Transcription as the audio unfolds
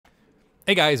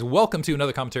Hey guys, welcome to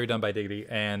another commentary done by Diggity,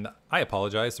 and I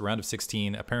apologize. The round of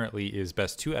 16 apparently is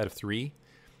best 2 out of 3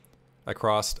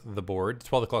 across the board.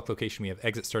 12 o'clock location, we have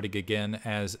Exit starting again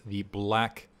as the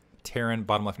black Terran.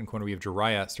 Bottom left-hand corner, we have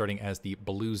Jiraiya starting as the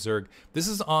blue Zerg. This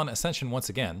is on Ascension once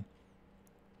again,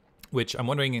 which I'm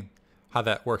wondering how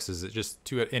that works. Is it just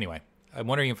 2? Anyway, I'm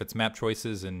wondering if it's map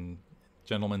choices and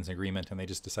gentleman's agreement, and they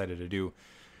just decided to do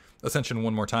Ascension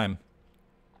one more time.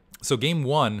 So game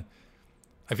 1...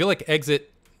 I feel like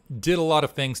Exit did a lot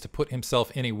of things to put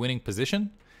himself in a winning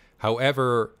position.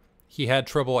 However, he had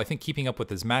trouble, I think, keeping up with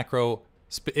his macro,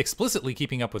 explicitly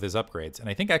keeping up with his upgrades. And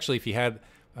I think actually if he had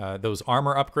those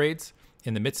armor upgrades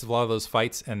in the midst of a lot of those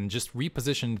fights and just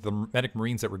repositioned the medic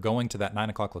marines that were going to that 9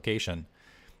 o'clock location,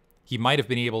 he might have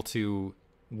been able to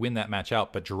win that match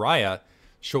out. But Jiraiya,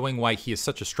 showing why he is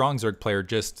such a strong Zerg player,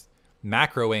 just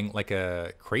macroing like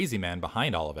a crazy man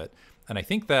behind all of it. And I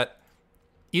think that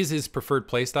is his preferred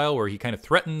playstyle, where he kind of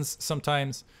threatens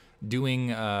sometimes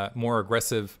doing more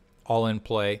aggressive all-in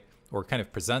play, or kind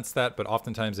of presents that, but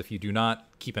oftentimes if you do not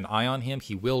keep an eye on him,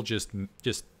 he will just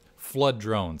flood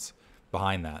drones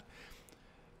behind that.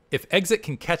 If Exit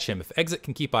can catch him, if Exit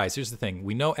can keep eyes, here's the thing.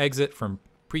 We know Exit from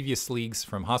previous leagues,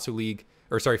 from Hasuleague,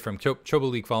 or sorry, from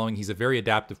Chobo League following. He's a very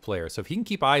adaptive player. So if he can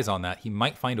keep eyes on that, he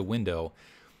might find a window.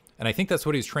 And I think that's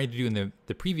what he was trying to do in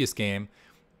the previous game,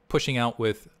 pushing out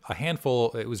with a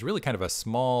handful. It was really kind of a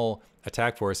small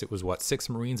attack force. It was, what, 6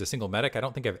 Marines, a single medic? I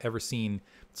don't think I've ever seen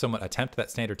someone attempt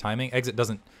that standard timing. Exit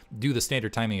doesn't do the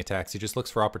standard timing attacks. He just looks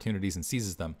for opportunities and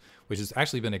seizes them, which has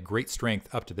actually been a great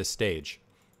strength up to this stage.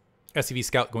 SCV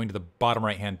Scout going to the bottom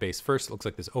right-hand base first. It looks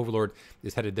like this Overlord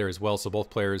is headed there as well, so both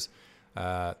players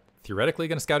theoretically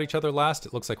going to scout each other last.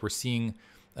 It looks like we're seeing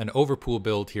an overpool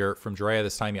build here from Jiraiya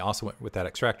this time. He also went with that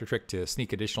extractor trick to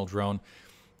sneak additional drone.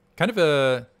 Kind of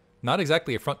a... not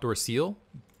exactly a front door seal,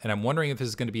 and I'm wondering if this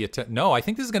is going to be no, I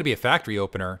think this is going to be a factory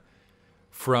opener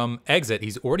from Exit.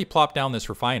 He's already plopped down this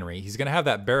refinery. He's going to have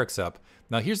that barracks up.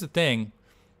 Now, here's the thing.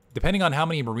 Depending on how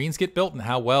many Marines get built and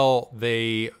how well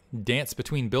they dance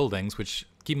between buildings, which,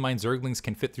 keep in mind, Zerglings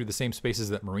can fit through the same spaces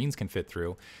that Marines can fit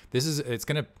through. I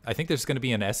think there's going to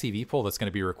be an SCV pull that's going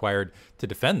to be required to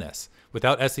defend this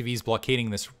without SCVs blockading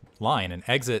this line, and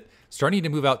Exit starting to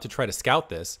move out to try to scout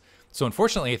this. So,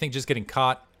 unfortunately, I think just getting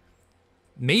caught.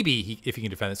 Maybe if he can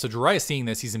defend it. So Jiraiya seeing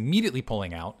this, he's immediately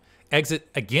pulling out. Exit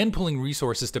again pulling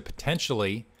resources to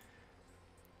potentially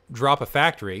drop a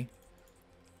factory.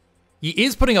 He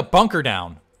is putting a bunker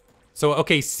down. So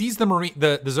okay, sees the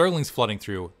Zerglings flooding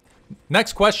through.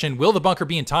 Next question, will the bunker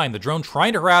be in time? The drone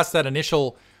trying to harass that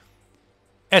initial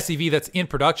SCV that's in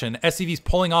production. SCV's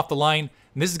pulling off the line,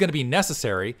 and this is going to be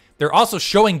necessary. They're also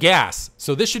showing gas,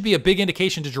 so this should be a big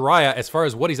indication to Jiraiya as far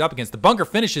as what he's up against. The bunker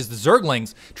finishes, the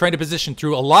Zerglings trying to position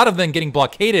through, a lot of them getting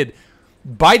blockaded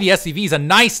by the SCVs. A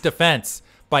nice defense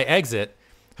by Exit.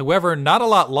 However, not a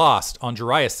lot lost on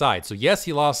Jiraiya's side. So yes,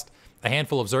 he lost a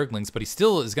handful of Zerglings, but he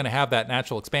still is going to have that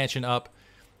natural expansion up.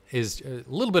 Is a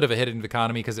little bit of a hit into the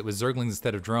economy because it was Zerglings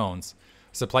instead of drones.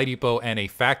 Supply depot and a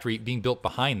factory being built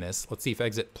behind this. Let's see if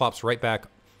Exit plops right back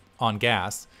on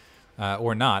gas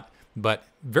or not. But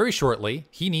very shortly,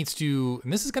 he needs to,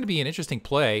 and this is going to be an interesting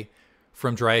play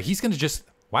from Jiraiya. He's going to just,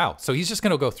 wow. So he's just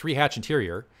going to go 3-hatch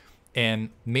interior and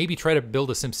maybe try to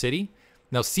build a Sim City.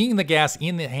 Now, seeing the gas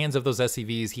in the hands of those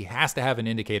SCVs, he has to have an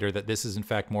indicator that this is, in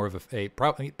fact, more of a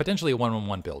potentially a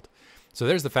 1-1-1 build. So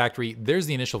there's the factory. There's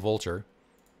the initial vulture.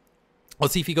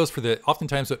 Let's see if he goes for the...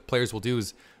 Oftentimes what players will do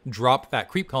is drop that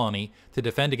creep colony to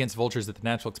defend against vultures at the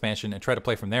natural expansion and try to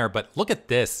play from there. But look at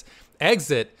this.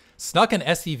 Exit snuck an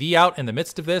SCV out in the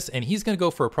midst of this, and he's going to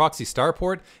go for a proxy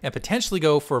starport and potentially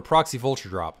go for a proxy vulture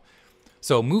drop.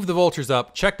 So move the vultures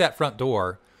up, check that front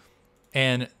door,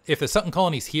 and if the Sutton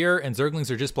colony's here and Zerglings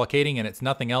are just blockading and it's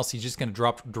nothing else, he's just going to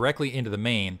drop directly into the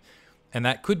main. And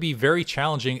that could be very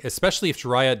challenging, especially if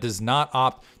Jiraiya does not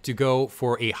opt to go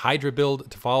for a Hydra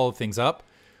build to follow things up.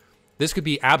 This could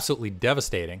be absolutely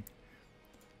devastating.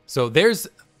 So there's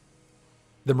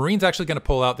the Marines actually going to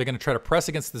pull out. They're going to try to press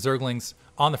against the Zerglings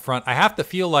on the front. I have to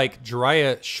feel like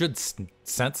Jiraiya should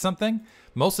sense something,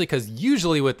 mostly because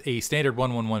usually with a standard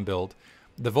 1-1-1 build,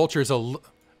 the vultures will...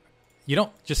 You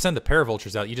don't just send the pair of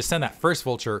vultures out. You just send that first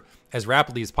vulture as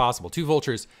rapidly as possible. 2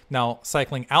 vultures now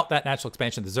cycling out that natural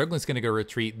expansion. The Zergling's going to go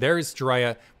retreat. There's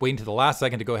Jiraiya waiting to the last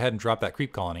second to go ahead and drop that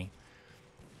creep colony.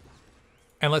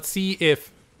 And let's see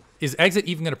if... Is Exit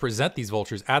even going to present these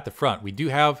vultures at the front? We do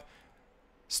have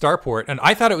Starport, and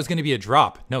I thought it was going to be a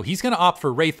drop. No, he's going to opt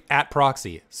for Wraith at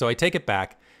proxy. So I take it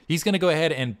back. He's going to go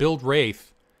ahead and build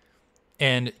Wraith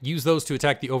and use those to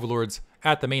attack the Overlords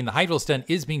at the main. The Hydral Sten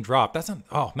is being dropped. That's not,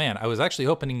 oh man, I was actually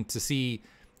hoping to see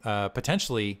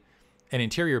potentially an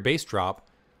interior base drop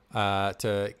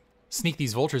to sneak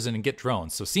these vultures in and get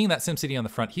drones. So seeing that SimCity on the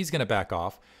front, he's going to back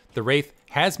off. The Wraith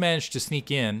has managed to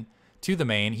sneak in to the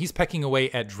main. He's pecking away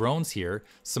at drones here.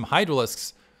 Some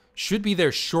Hydralisks should be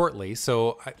there shortly.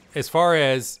 So as far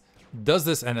as does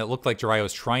this, and it looked like Jiraiya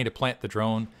was trying to plant the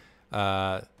drone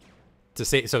to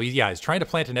say, so he's trying to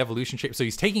plant an evolution shape. So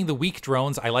he's taking the weak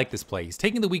drones. I like this play. He's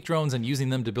taking the weak drones and using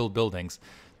them to build buildings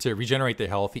to regenerate their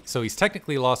health. So he's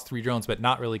technically lost 3 drones, but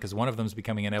not really, because one of them is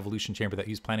becoming an evolution chamber that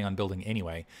he's planning on building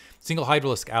anyway. Single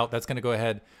Hydralisk out. That's going to go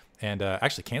ahead and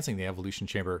actually canceling the evolution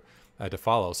chamber to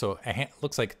follow. So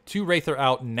looks like 2 Wraith are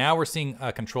out. Now we're seeing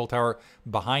a control tower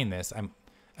behind this. I'm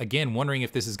again wondering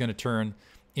if this is going to turn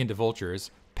into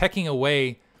vultures. Pecking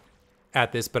away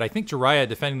at this, but I think Jiraiya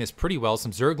defending this pretty well.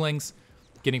 Some Zerglings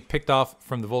getting picked off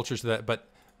from the vultures, but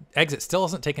Exit still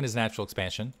hasn't taken his natural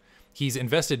expansion. He's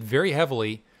invested very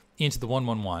heavily into the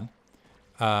 1/1/1.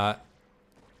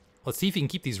 Let's see if he can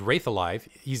keep these Wraith alive.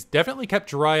 He's definitely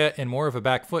kept Jiraiya in more of a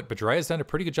back foot, but Jiraiya's done a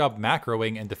pretty good job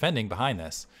macroing and defending behind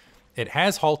this. It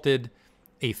has halted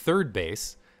a 3rd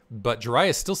base, but Jiraiya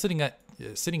is still sitting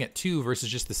at 2 versus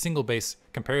just the single base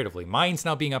comparatively. Mines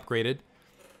now being upgraded.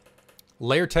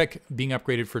 Layer tech being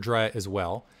upgraded for Jiraiya as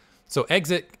well. So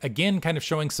Exit, again, kind of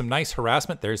showing some nice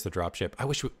harassment. There's the dropship. I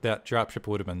wish that dropship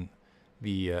would have been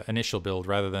the initial build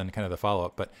rather than kind of the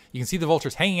follow-up. But you can see the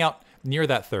vultures hanging out near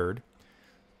that 3rd.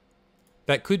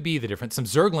 That could be the difference. Some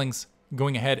Zerglings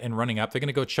going ahead and running up. They're going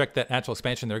to go check that natural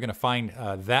expansion. They're going to find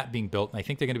that being built. And I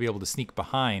think they're going to be able to sneak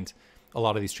behind a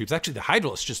lot of these troops. Actually, the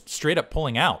Hydralisk just straight up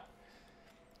pulling out.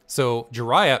 So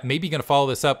Jiraiya may be going to follow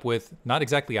this up with not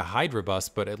exactly a Hydra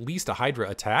bust, but at least a Hydra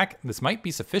attack. This might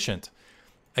be sufficient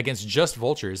against just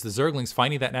vultures. The Zerglings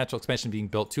finding that natural expansion being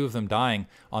built, 2 of them dying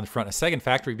on the front, a 2nd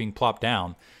factory being plopped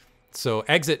down. So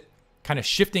Exit kind of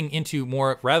shifting into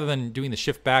more, rather than doing the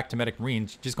shift back to Medic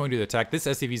Marines, just going to the attack. This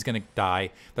SCV is going to die.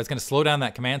 That's going to slow down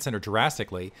that command center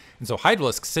drastically. And so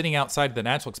Hydralisk sitting outside of the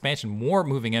natural expansion, more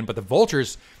moving in, but the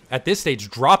vultures at this stage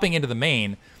dropping into the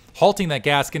main, halting that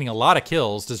gas, getting a lot of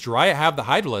kills. Does Jiraiya have the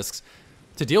Hydralisks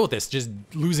to deal with this? Just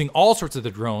losing all sorts of the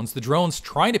drones. The drones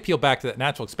trying to peel back to that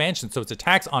natural expansion, so it's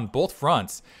attacks on both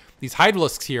fronts. These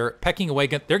Hydralisks here pecking away.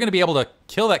 They're going to be able to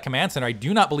kill that command center. I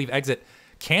do not believe Exit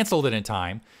canceled it in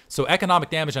time. So economic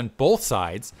damage on both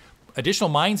sides. Additional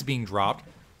mines being dropped.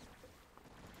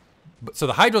 So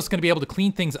the Hydra's going to be able to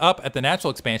clean things up at the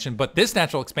natural expansion, but this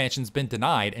natural expansion's been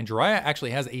denied, and Jiraiya actually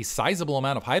has a sizable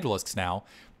amount of Hydralisks now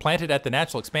planted at the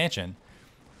natural expansion.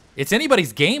 It's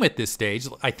anybody's game at this stage.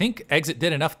 I think Exit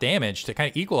did enough damage to kind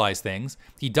of equalize things.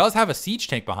 He does have a siege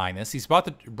tank behind this. He's brought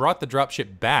the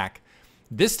dropship back.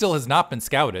 This still has not been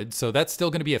scouted, so that's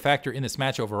still going to be a factor in this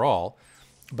match overall.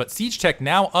 But siege tech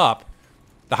now up.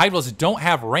 The Hydras don't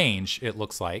have range, it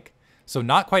looks like. So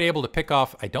not quite able to pick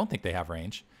off, I don't think they have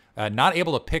range. Not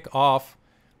able to pick off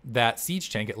that siege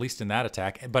tank, at least in that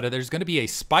attack. But there's going to be a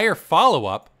Spire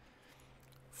follow-up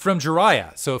from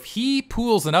Jiraiya. So if he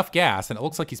pools enough gas, and it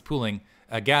looks like he's pooling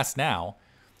gas now,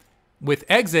 with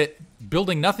Exit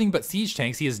building nothing but siege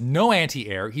tanks, he has no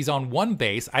anti-air. He's on one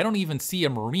base. I don't even see a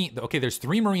Marine. Okay, there's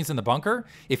 3 Marines in the bunker.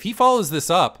 If he follows this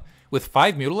up with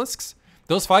 5 Mutalisks,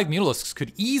 those 5 Mutalisks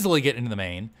could easily get into the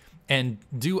main and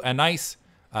do a nice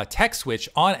tech switch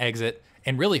on Exit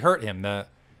and really hurt him. The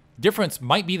difference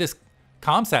might be this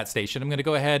Comsat station. I'm going to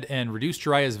go ahead and reduce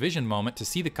Jiraiya's vision moment to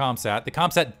see the Comsat. The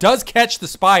Comsat does catch the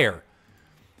Spire.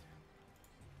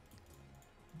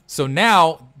 So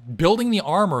now, building the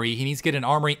armory, he needs to get an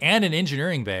armory and an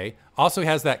engineering bay. Also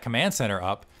has that command center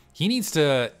up. He needs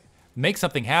to make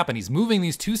something happen. He's moving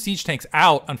these 2 siege tanks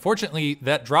out. Unfortunately,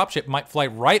 that dropship might fly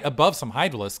right above some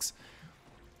Hydralisks,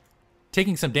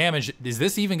 taking some damage. Is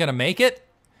this even going to make it?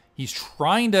 He's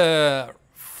trying to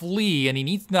flee, and he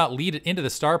needs to not lead it into the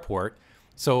starport.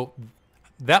 So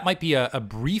that might be a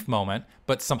brief moment,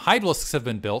 but some Hydralisks have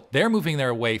been built. They're moving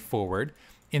their way forward.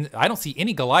 I don't see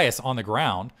any Goliaths on the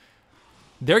ground.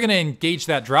 They're going to engage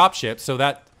that dropship, so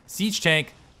that siege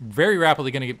tank very rapidly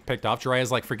going to get picked off.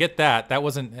 Jiraiya's like, forget that. That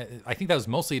wasn't, I think that was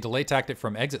mostly a delay tactic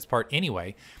from Exit's part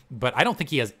anyway, but I don't think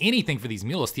he has anything for these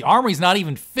Mutalisks. The armory's not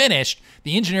even finished.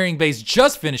 The engineering base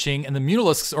just finishing, and the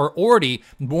Mutalisks are already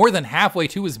more than halfway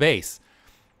to his base.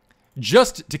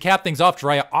 Just to cap things off,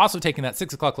 Jiraiya also taking that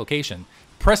 6 o'clock location,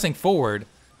 pressing forward,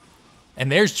 and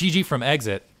there's GG from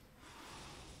Exit.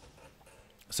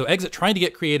 So Exit trying to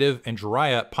get creative, and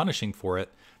Jiraiya punishing for it.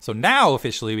 So now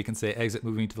officially we can say Exit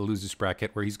moving to the losers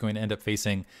bracket, where he's going to end up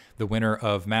facing the winner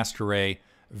of Master Ray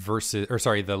versus, or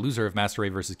sorry, the loser of Master Ray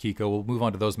versus Kiko. We'll move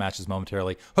on to those matches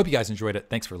momentarily. Hope you guys enjoyed it.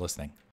 Thanks for listening.